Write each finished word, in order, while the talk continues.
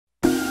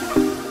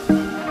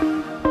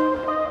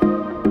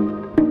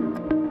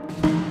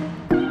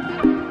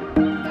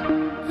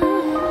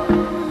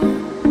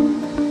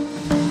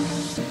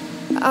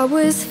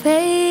was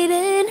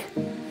fading,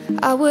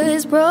 I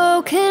was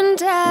broken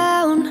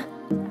down,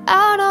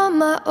 out on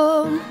my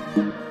own.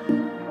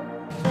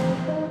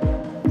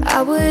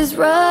 I was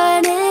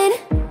running,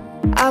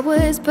 I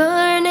was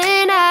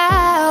burning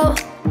out,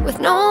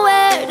 with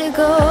nowhere to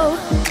go.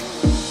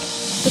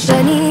 But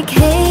then he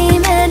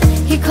came and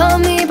he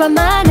called me by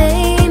my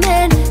name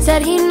and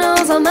said he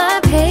knows all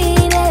my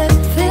pain and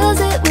feels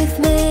it with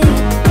me.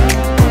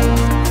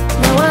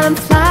 Now I'm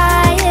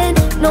flying,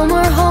 no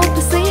more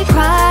hopelessly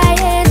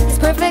crying. This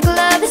perfect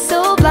love is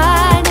so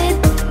blinding,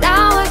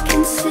 now I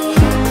can see.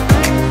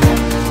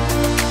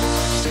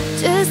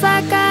 Just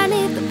like I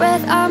need the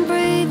breath I'm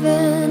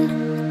breathing,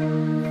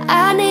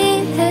 I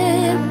need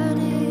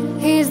him.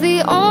 He's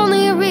the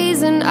only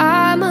reason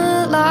I'm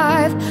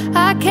alive.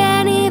 I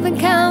can't even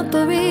count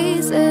the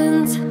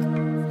reasons.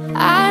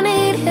 I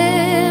need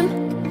him.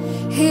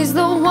 He's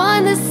the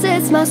one that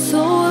sets my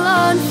soul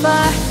on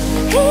fire.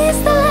 He's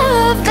the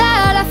love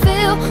that I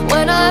feel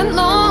when I'm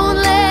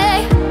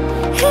lonely.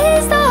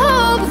 He's the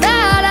hope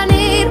that I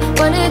need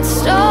when it's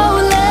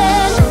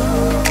stolen.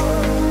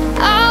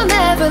 I'll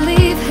never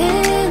leave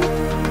him,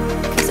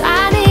 'cause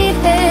I need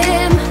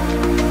him.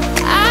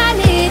 I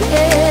need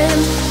him.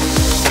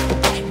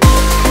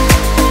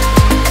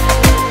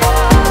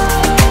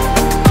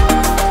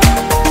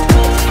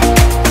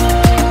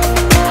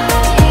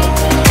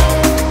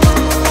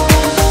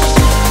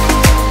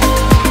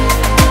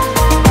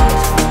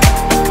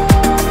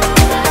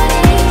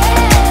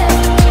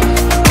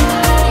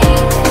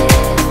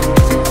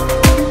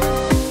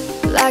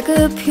 Like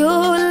a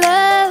pure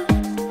love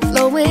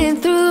flowing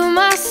through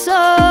my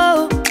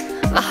soul,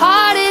 my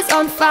heart is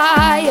on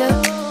fire.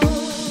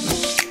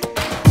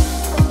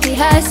 He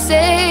has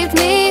saved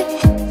me,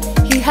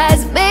 he has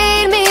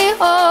made me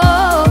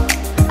whole.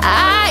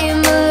 I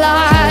am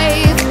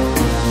alive,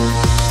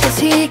 'cause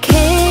he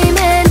came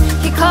and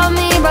he called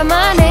me by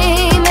my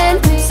name and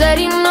said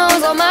he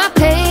knows all my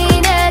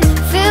pain and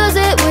feels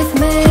it with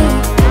me.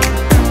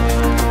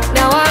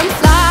 Now I'm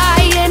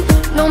flying,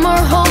 no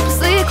more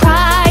hopelessly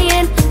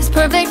crying. This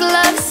perfect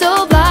love is so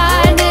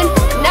blinding,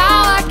 now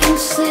I can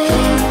see.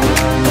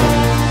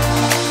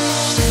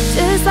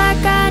 Just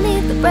like I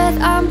need the breath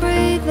I'm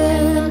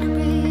breathing,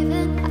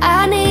 I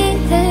need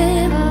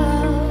him.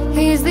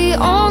 He's the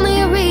only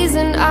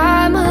reason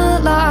I'm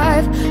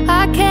alive.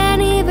 I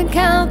can't even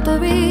count the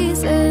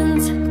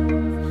reasons.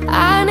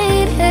 I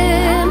need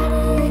him.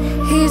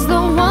 He's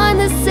the one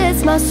that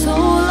sets my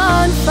soul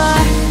on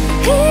fire.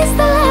 He's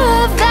the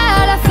love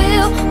that I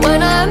feel when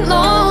I'm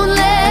lonely.